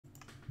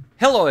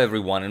Hello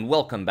everyone and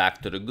welcome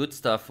back to the good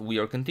stuff. We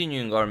are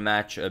continuing our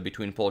match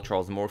between Paul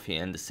Morphy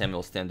and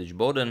Samuel Standish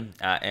Boden,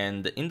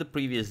 and in the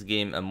previous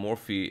game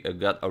Morphy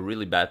got a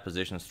really bad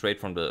position straight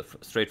from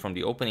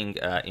the opening.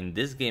 In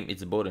this game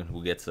it's Boden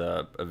who gets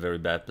a very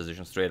bad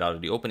position straight out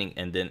of the opening,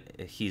 and then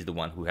he's the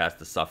one who has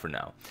to suffer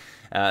now.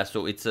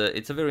 So it's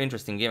a very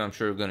interesting game. I'm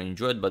sure you're going to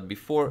enjoy it, but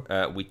before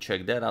we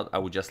check that out, I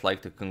would just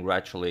like to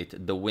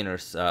congratulate the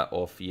winners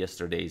of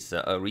yesterday's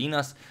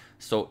arenas.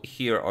 So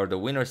here are the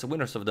winners. The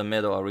winners of the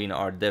Meadow Arena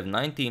are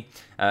Dev90,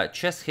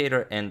 Chess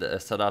Hater, and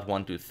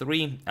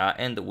Sadat123.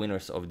 And the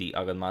winners of the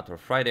AGADMATOR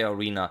Friday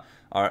Arena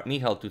are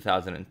Michal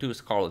 2002,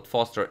 Scarlett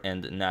Foster,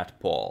 and Nat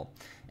Paul.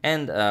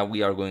 And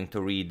we are going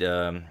to read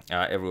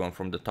everyone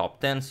from the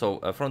top 10.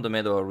 So from the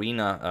Meadow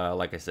Arena,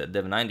 like I said,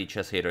 Dev90,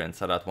 Chess Hater, and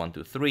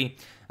Sadat123,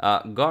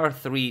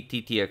 Gar3,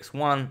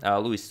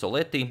 TTX1, Luis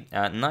Soletti,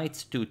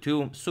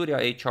 Knights22, Surya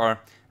HR,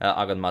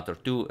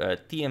 AGADMATOR 2,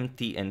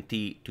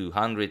 TMTNT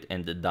 200,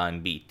 and the Dime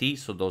BT.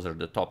 So those are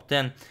the top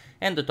 10.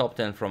 And the top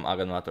 10 from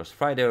AGADMATOR's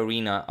Friday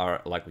Arena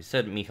are, like we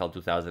said, Michal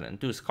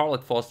 2002,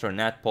 Scarlett Foster,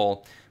 Nat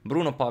Paul,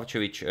 Bruno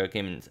Pavcevic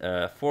came in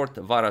 4th,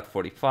 Varat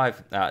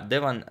 45,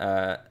 Devan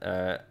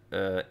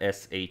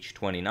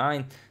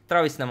SH29,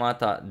 Travis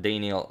Namata,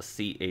 Daniel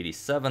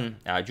C87,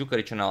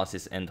 Djukaric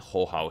Analysis, and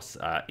Hohaus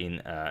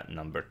in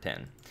number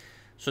 10.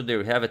 So there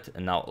you have it.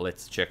 Now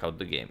let's check out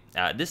the game.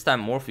 This time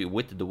Morphy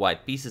with the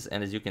white pieces,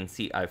 and as you can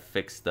see I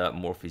fixed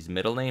Morphy's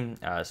middle name,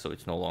 so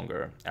it's no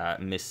longer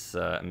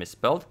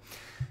misspelled.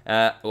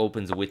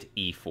 Opens with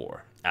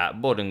e4.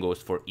 Boden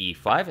goes for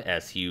e5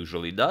 as he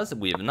usually does.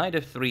 We have knight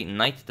f3,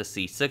 knight to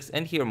c6,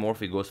 and here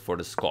Morphy goes for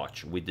the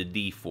Scotch with the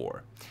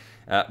d4.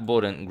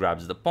 Boden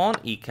grabs the pawn,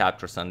 e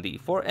captures on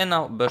d4, and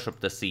now bishop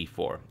to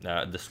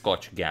c4, the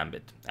Scotch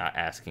gambit,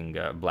 asking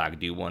black,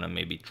 do you want to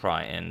maybe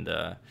try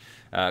and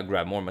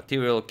grab more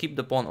material, keep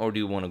the pawn, or do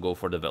you want to go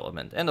for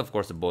development? And of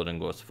course Boden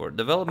goes for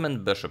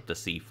development, bishop to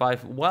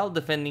c5, while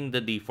defending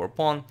the d4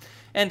 pawn,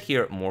 and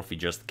here Morphy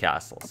just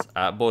castles.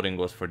 Boden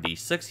goes for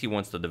d6, he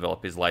wants to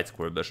develop his light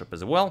square bishop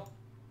as well.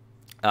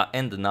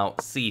 And now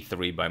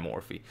c3 by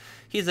Morphy.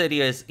 His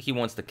idea is he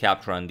wants to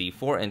capture on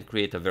d4 and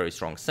create a very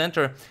strong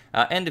center,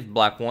 and if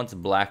black wants,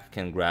 black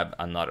can grab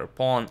another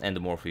pawn and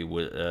Morphy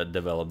will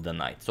develop the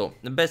knight. So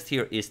the best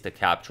here is to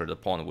capture the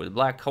pawn with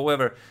black.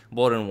 However,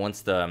 Boden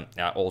wants to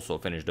also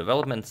finish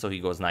development, so he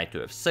goes knight to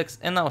f6,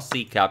 and now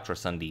c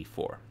captures on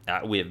d4.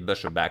 We have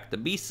bishop back to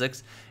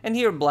b6, and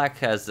here black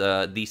has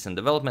decent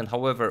development.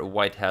 However,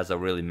 white has a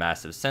really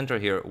massive center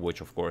here,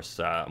 which of course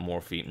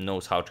Morphy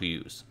knows how to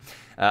use.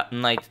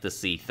 Knight to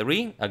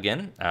c3,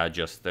 again,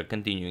 just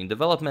continuing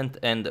development,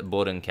 and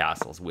Boden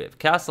castles. We have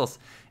castles,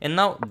 and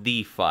now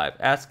d5,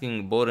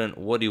 asking Boden,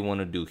 what do you want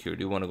to do here?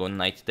 Do you want to go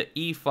knight to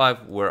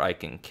e5, where I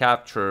can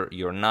capture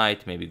your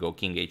knight, maybe go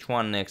king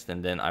h1 next,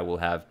 and then I will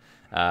have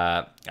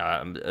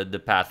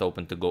the path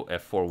open to go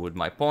f4 with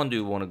my pawn? Do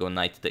you want to go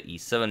knight to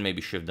e7,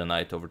 maybe shift the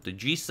knight over to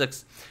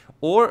g6,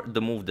 or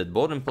the move that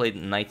Boden played,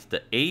 knight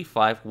to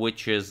a5,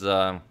 which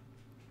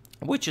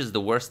is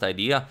the worst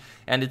idea,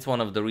 and it's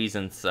one of the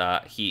reasons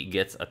he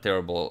gets a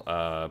terrible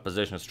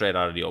position straight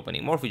out of the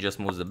opening. Morphy just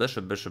moves the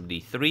bishop, bishop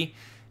d3,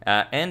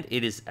 and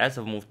it is as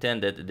of move 10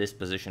 that this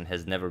position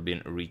has never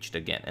been reached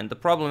again. And the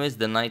problem is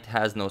the knight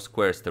has no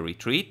squares to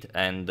retreat,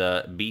 and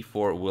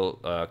b4 will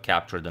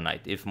capture the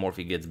knight. If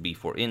Morphy gets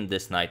b4 in,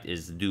 this knight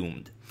is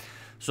doomed.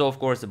 So of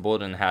course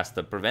Boden has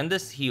to prevent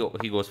this. He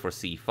goes for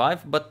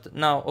c5, but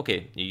now,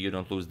 okay, you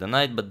don't lose the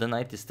knight, but the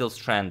knight is still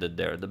stranded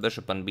there. The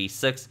bishop on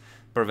b6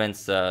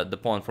 prevents the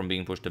pawn from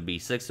being pushed to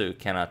b6, so you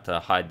cannot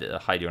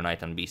hide your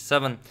knight on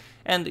b7,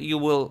 and you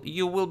will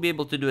be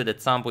able to do it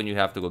at some point. You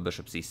have to go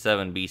bishop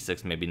c7,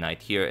 b6, maybe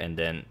knight here, and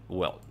then,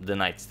 well, the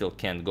knight still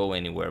can't go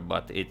anywhere,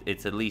 but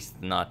it's at least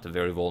not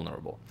very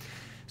vulnerable.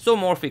 So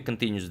Morphy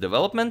continues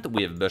development.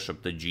 We have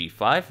bishop to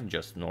g5,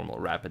 just normal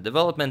rapid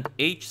development,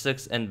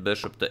 h6, and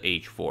bishop to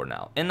h4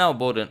 now. And now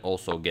Boden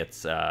also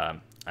gets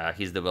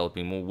his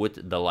developing move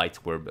with the light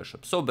square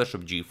bishop. So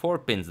bishop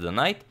g4 pins the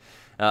knight,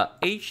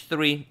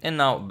 h3, and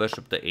now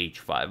bishop to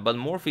h5. But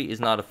Morphy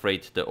is not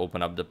afraid to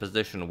open up the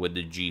position with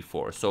the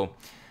g4. So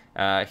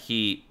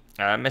he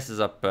messes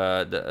up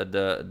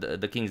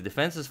the king's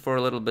defenses for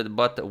a little bit,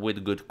 but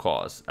with good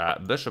cause.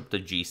 Bishop to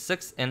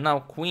g6, and now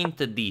queen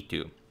to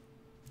d2.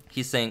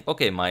 He's saying,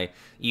 okay, my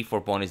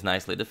e4 pawn is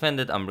nicely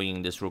defended, I'm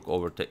bringing this rook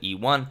over to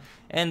e1,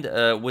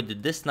 and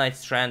with this knight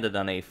stranded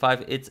on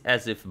a5, it's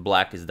as if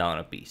black is down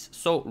a piece.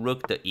 So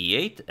rook to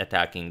e8,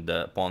 attacking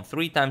the pawn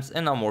 3 times,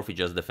 and now Morphy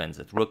just defends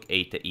it, rook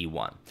 8 to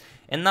e1.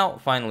 And now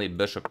finally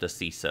bishop to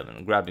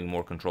c7, grabbing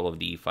more control of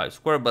the e5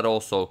 square, but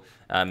also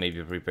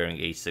maybe preparing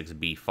a6,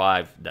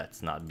 b5,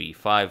 that's not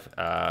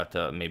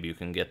b5, maybe you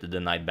can get the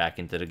knight back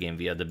into the game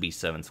via the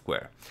b7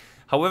 square.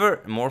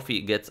 However, Morphy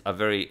gets a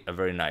very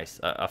nice,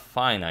 a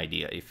fine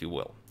idea, if you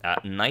will.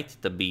 Knight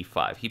to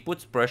b5. He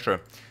puts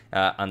pressure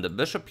on the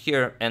bishop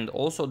here, and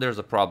also there's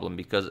a problem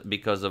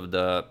because of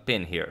the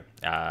pin here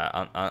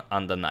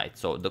on the knight.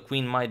 So the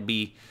queen might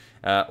be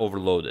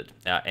overloaded.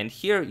 And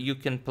here you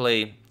can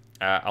play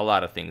a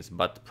lot of things,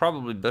 but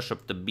probably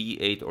bishop to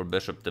b8 or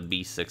bishop to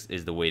b6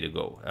 is the way to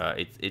go.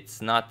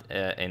 It's not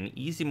an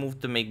easy move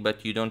to make,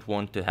 but you don't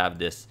want to have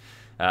this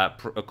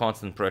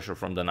constant pressure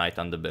from the knight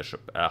on the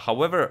bishop.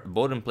 However,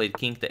 Boden played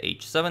king to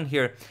h7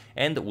 here,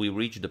 and we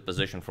reached the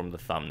position from the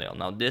thumbnail.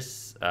 Now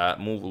this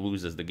move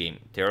loses the game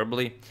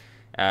terribly.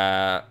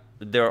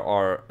 There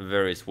are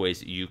various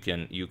ways you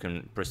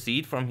can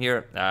proceed from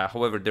here.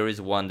 However, there is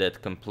one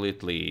that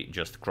completely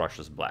just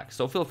crushes black.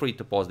 So feel free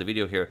to pause the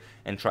video here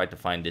and try to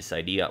find this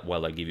idea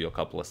while I give you a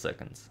couple of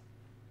seconds.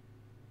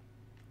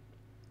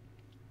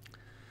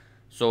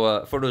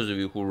 So for those of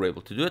you who were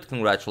able to do it,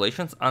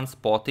 congratulations on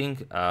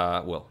spotting,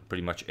 well,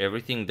 pretty much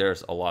everything.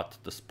 There's a lot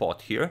to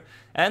spot here.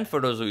 And for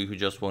those of you who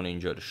just want to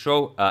enjoy the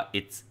show,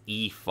 it's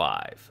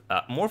e5.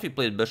 Morphy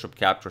played bishop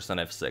captures on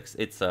f6.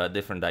 It's a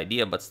different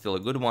idea, but still a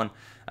good one.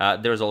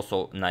 There's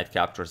also knight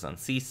captures on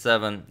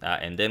c7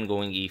 and then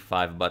going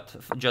e5, but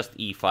just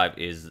e5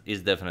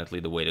 is definitely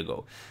the way to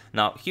go.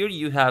 Now, here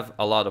you have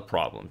a lot of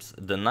problems.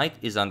 The knight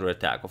is under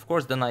attack. Of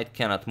course, the knight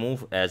cannot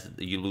move as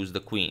you lose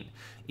the queen.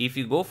 If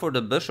you go for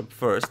the bishop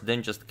first,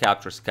 then just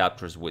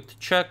captures with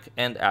check,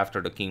 and after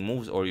the king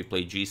moves or you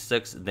play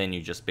g6, then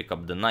you just pick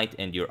up the knight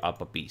and you're up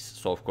a piece.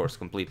 So, of course,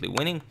 completely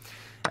winning.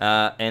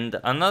 And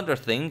another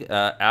thing,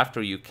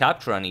 after you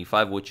capture on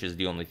e5, which is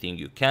the only thing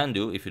you can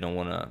do if you don't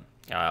want to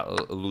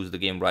lose the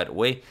game right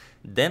away,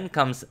 then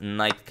comes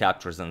knight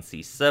captures on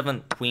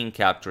c7, queen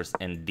captures,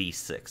 and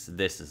d6.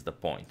 This is the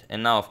point.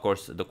 And now, of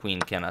course, the queen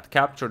cannot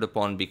capture the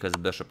pawn because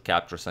bishop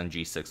captures on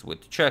g6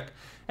 with check,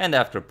 and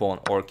after pawn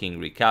or king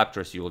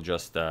recaptures, you will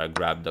just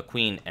grab the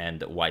queen,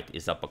 and white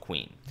is up a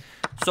queen.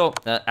 So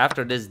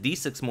after this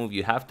d6 move,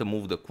 you have to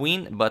move the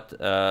queen, but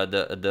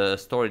the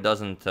story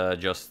doesn't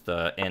just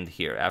end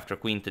here. After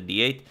queen to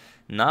d8,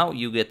 now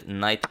you get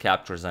knight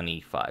captures on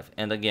e5,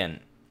 and again,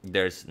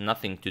 there's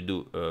nothing to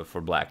do for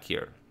black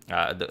here.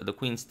 The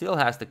queen still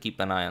has to keep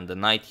an eye on the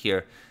knight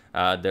here.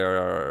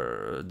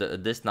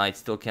 This knight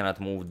still cannot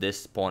move.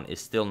 This pawn is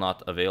still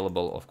not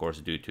available, of course,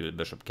 due to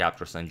bishop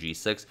captures on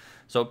g6.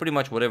 So pretty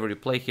much whatever you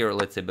play here,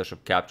 let's say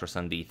bishop captures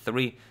on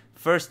d3.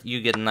 First,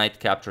 you get knight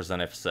captures on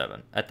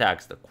f7,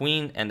 attacks the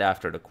queen, and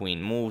after the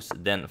queen moves,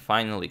 then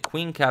finally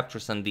queen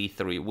captures on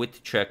d3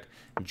 with check,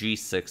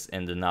 g6,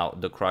 and now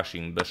the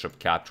crushing bishop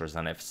captures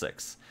on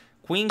f6.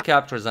 Queen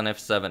captures on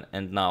f7,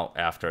 and now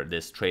after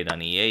this trade on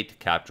e8,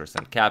 captures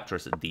and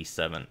captures,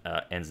 d7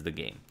 ends the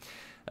game.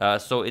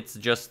 So it's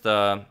just,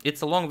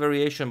 it's a long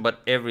variation,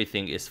 but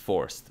everything is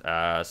forced.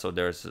 So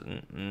there's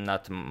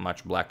not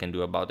much black can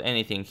do about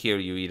anything. Here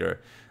you either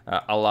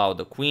allow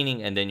the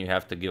queening and then you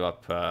have to give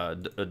up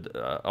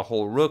a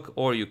whole rook,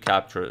 or you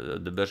capture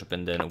the bishop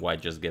and then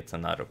white just gets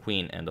another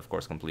queen and of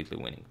course completely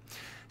winning.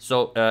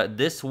 So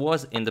this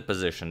was in the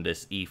position,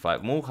 this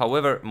e5 move.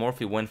 However,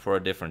 Morphy went for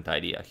a different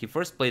idea. He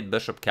first played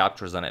bishop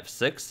captures on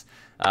f6,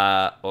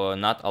 or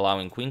not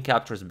allowing queen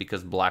captures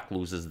because black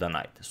loses the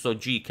knight. So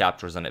g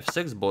captures on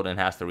f6, Boden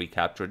has to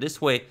recapture this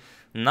way.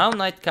 Now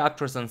knight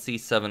captures on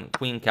c7,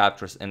 queen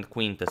captures, and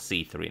queen to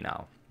c3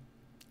 now.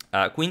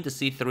 Queen to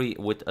c3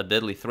 with a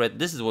deadly threat.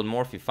 This is what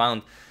Morphy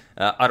found.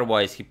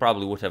 Otherwise, he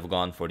probably would have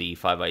gone for the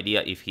e5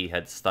 idea if he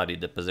had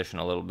studied the position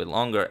a little bit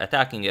longer.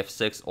 Attacking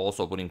f6,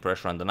 also putting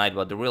pressure on the knight,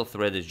 but the real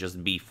threat is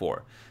just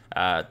b4.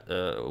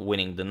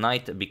 Winning the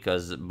knight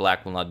because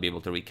black will not be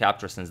able to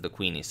recapture since the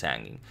queen is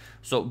hanging.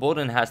 So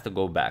Boden has to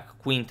go back.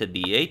 Queen to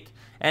d8.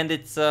 And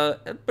it's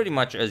pretty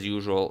much as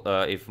usual.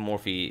 If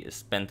Morphy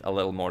spent a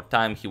little more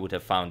time, he would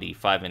have found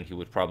e5 and he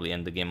would probably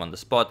end the game on the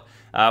spot.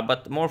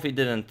 But Morphy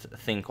didn't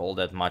think all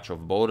that much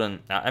of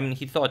Boden. I mean,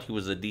 he thought he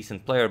was a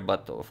decent player,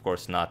 but of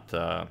course not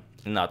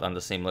on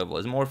the same level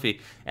as Morphy.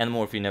 And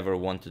Morphy never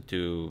wanted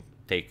to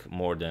take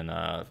more than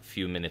a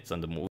few minutes on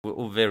the move.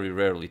 Very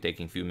rarely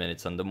taking few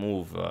minutes on the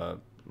move.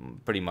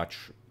 Pretty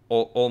much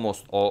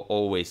almost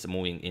always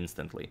moving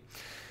instantly.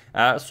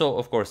 So,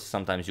 of course,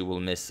 sometimes you will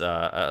miss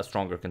a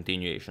stronger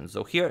continuation.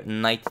 So here,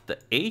 knight to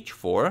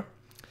h4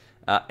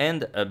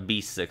 and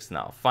b6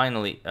 now.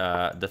 Finally,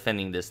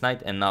 defending this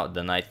knight, and now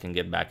the knight can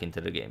get back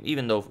into the game.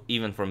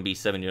 Even from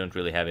b7, you don't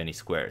really have any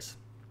squares.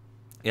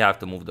 You have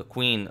to move the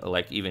queen.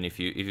 Like even if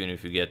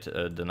you get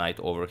the knight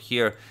over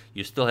here,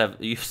 you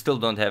still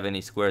don't have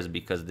any squares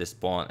because this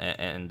pawn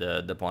and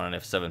the pawn on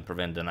f7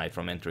 prevent the knight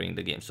from entering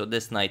the game. So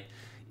this knight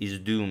is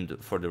doomed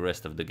for the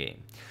rest of the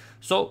game.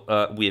 So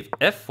we have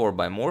f4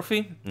 by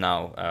Morphy,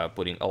 now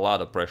putting a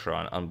lot of pressure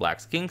on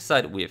black's king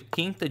side. We have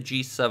king to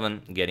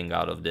g7, getting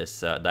out of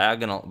this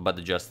diagonal,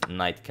 but just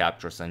knight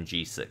captures on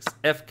g6,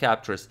 f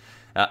captures,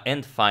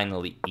 and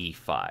finally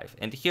e5.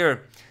 And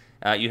here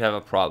you have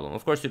a problem.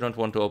 Of course, you don't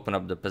want to open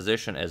up the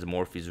position as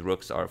Morphy's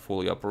rooks are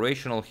fully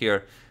operational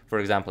here. For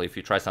example, if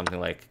you try something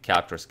like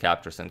captures,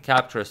 captures, and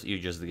captures, you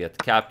just get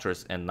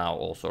captures, and now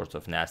all sorts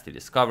of nasty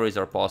discoveries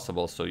are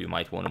possible, so you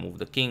might want to move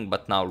the king,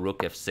 but now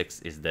rook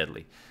f6 is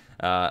deadly.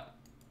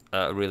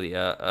 Really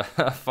a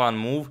fun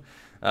move.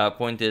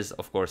 Point is,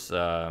 of course,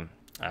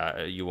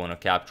 you want to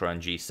capture on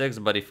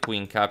g6, but if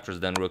queen captures,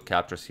 then rook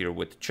captures here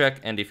with check,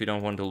 and if you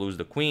don't want to lose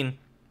the queen,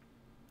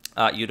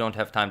 you don't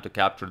have time to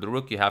capture the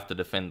rook, you have to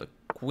defend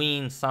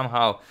queen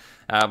somehow,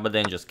 but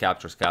then just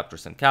captures,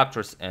 captures, and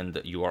captures,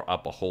 and you are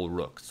up a whole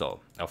rook. So,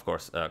 of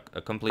course,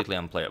 completely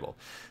unplayable.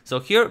 So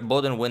here,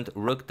 Boden went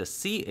rook to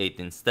c8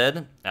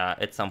 instead.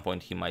 At some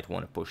point, he might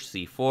want to push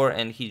c4,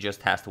 and he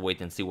just has to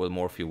wait and see what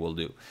Morphy will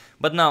do.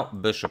 But now,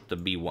 bishop to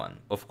b1.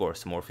 Of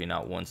course, Morphy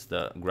now wants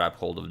to grab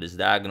hold of this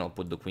diagonal,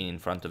 put the queen in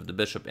front of the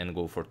bishop, and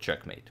go for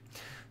checkmate.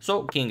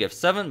 So, king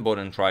f7,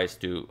 Boden tries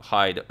to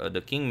hide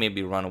the king,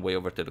 maybe run away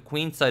over to the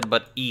queen side,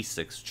 but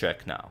e6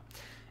 check now.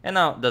 And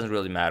now, it doesn't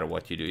really matter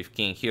what you do. If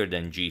king here,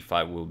 then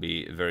g5 will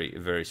be very,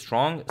 very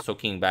strong. So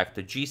king back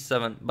to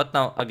g7, but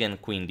now, again,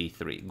 queen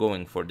d3,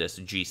 going for this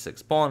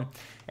g6 pawn.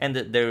 And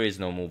there is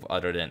no move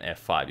other than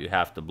f5. You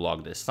have to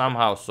block this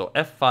somehow. So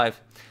f5,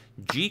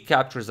 g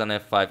captures on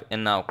f5,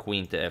 and now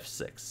queen to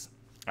f6.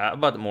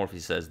 But Morphy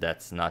says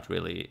that's not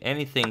really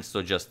anything,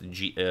 so just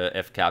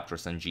f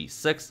captures on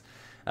g6.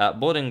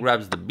 Boden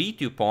grabs the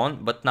b2 pawn,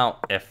 but now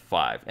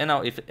f5. And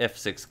now if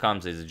f6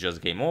 comes, it's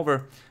just game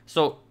over.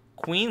 So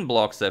queen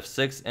blocks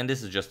f6, and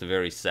this is just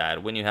very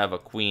sad. When you have a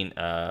queen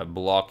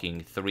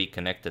blocking 3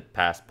 connected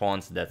passed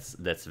pawns,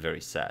 that's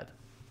very sad.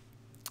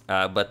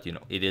 But, you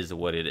know, it is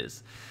what it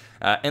is.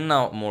 And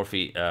now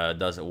Morphy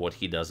does what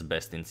he does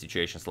best in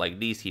situations like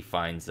these. He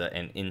finds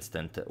an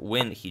instant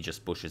win. He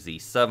just pushes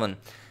e7,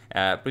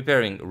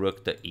 preparing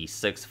rook to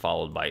e6,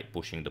 followed by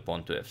pushing the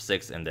pawn to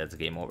f6, and that's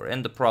game over.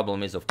 And the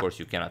problem is, of course,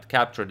 you cannot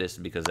capture this,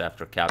 because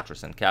after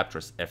captures and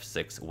captures,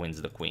 f6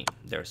 wins the queen.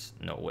 There's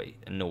no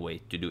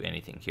way to do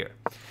anything here.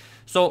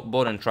 So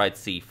Boden tried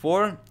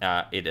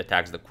c4, it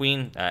attacks the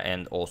queen,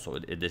 and also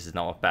this is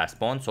now a passed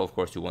pawn, so of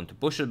course you want to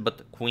push it,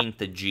 but queen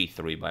to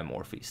g3 by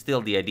Morphy.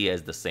 Still, the idea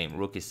is the same,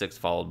 rook e6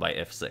 followed by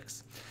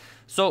f6.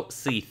 So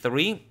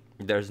c3,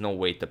 there's no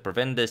way to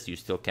prevent this, you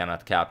still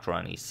cannot capture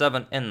on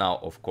e7, and now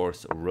of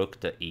course rook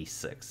to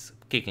e6,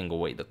 kicking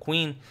away the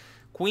queen.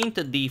 Queen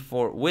to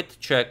d4 with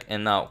check,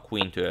 and now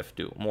queen to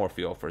f2.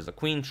 Morphy offers a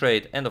queen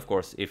trade, and of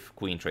course, if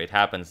queen trade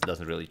happens,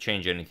 doesn't really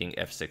change anything.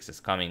 f6 is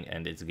coming,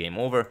 and it's game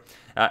over.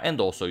 And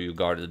also, you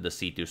guarded the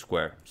c2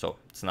 square, so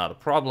it's not a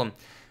problem.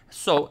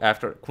 So,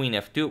 after queen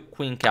f2,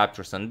 queen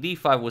captures on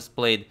d5 was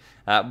played,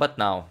 but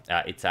now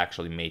it's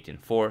actually mate in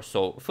 4.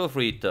 So, feel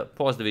free to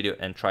pause the video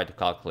and try to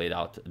calculate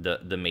out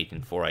the mate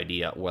in 4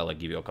 idea while I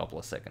give you a couple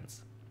of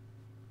seconds.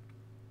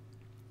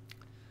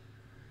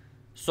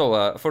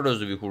 So, for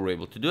those of you who were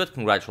able to do it,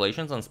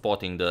 congratulations on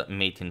spotting the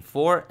mate in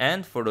 4,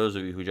 and for those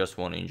of you who just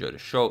want to enjoy the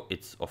show,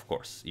 it's, of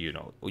course, you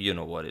know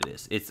what it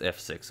is. It's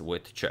f6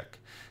 with check.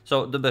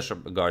 So, the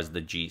bishop guards the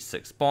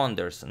g6 pawn,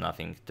 there's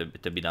nothing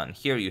to be done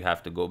here, you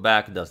have to go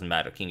back, doesn't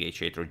matter, king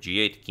h8 or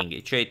g8, king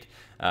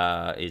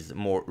h8 is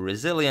more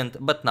resilient,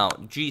 but now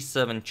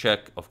g7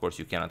 check, of course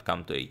you cannot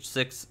come to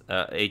h6,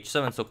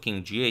 h7, so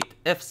king g8,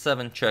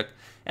 f7 check,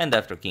 and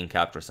after king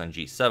captures on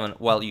g7,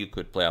 while you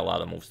could play a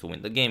lot of moves to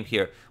win the game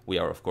here, we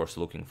are of course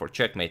looking for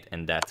checkmate,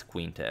 and that's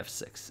queen to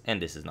f6,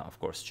 and this is now of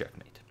course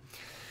checkmate.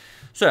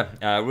 So,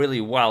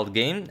 really wild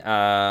game.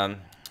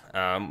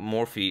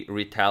 Morphy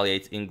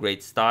retaliates in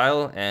great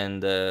style,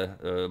 and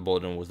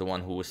Boden was the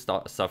one who was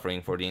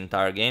suffering for the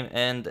entire game.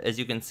 And as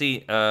you can see,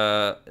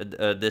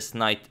 this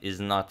knight is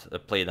not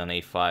played on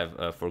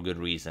a5 for good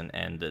reason,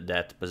 and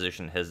that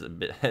position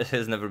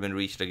has never been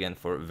reached again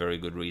for very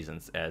good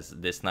reasons, as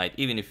this knight,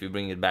 even if you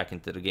bring it back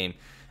into the game,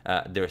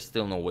 there's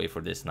still no way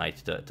for this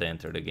knight to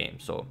enter the game.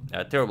 So,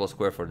 terrible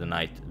square for the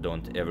knight.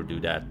 Don't ever do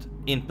that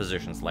in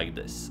positions like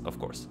this, of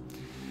course.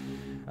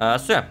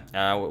 So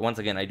yeah, once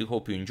again, I do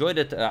hope you enjoyed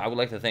it. I would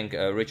like to thank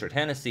Richard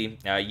Hennessy,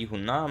 Yihu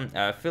Nam,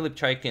 Philip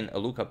Chaikin,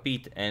 Luca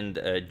Pete, and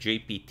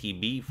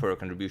JPTB for a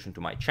contribution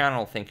to my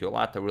channel. Thank you a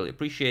lot. I really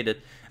appreciate it.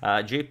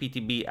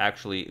 JPTB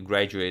actually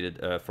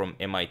graduated from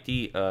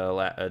MIT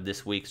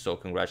this week, so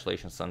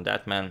congratulations on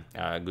that, man.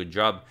 Good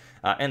job.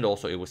 And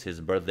also, it was his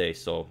birthday,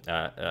 so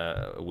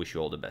wish you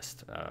all the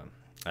best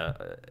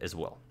as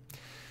well.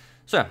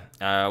 So,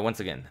 once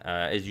again,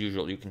 as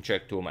usual, you can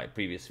check 2 of my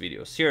previous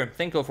videos here.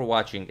 Thank you all for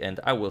watching, and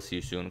I will see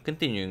you soon.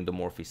 Continuing the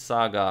Morphy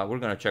saga, we're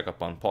going to check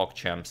up on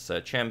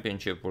PogChamps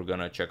Championship. We're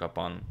going to check up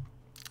on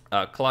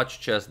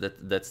Clutch Chess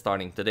that's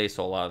starting today,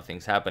 so a lot of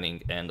things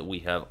happening, and we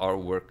have our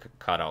work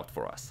cut out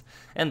for us.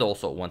 And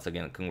also, once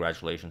again,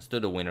 congratulations to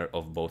the winner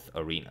of both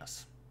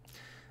arenas.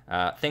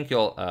 Thank you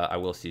all. I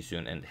will see you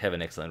soon, and have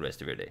an excellent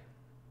rest of your day.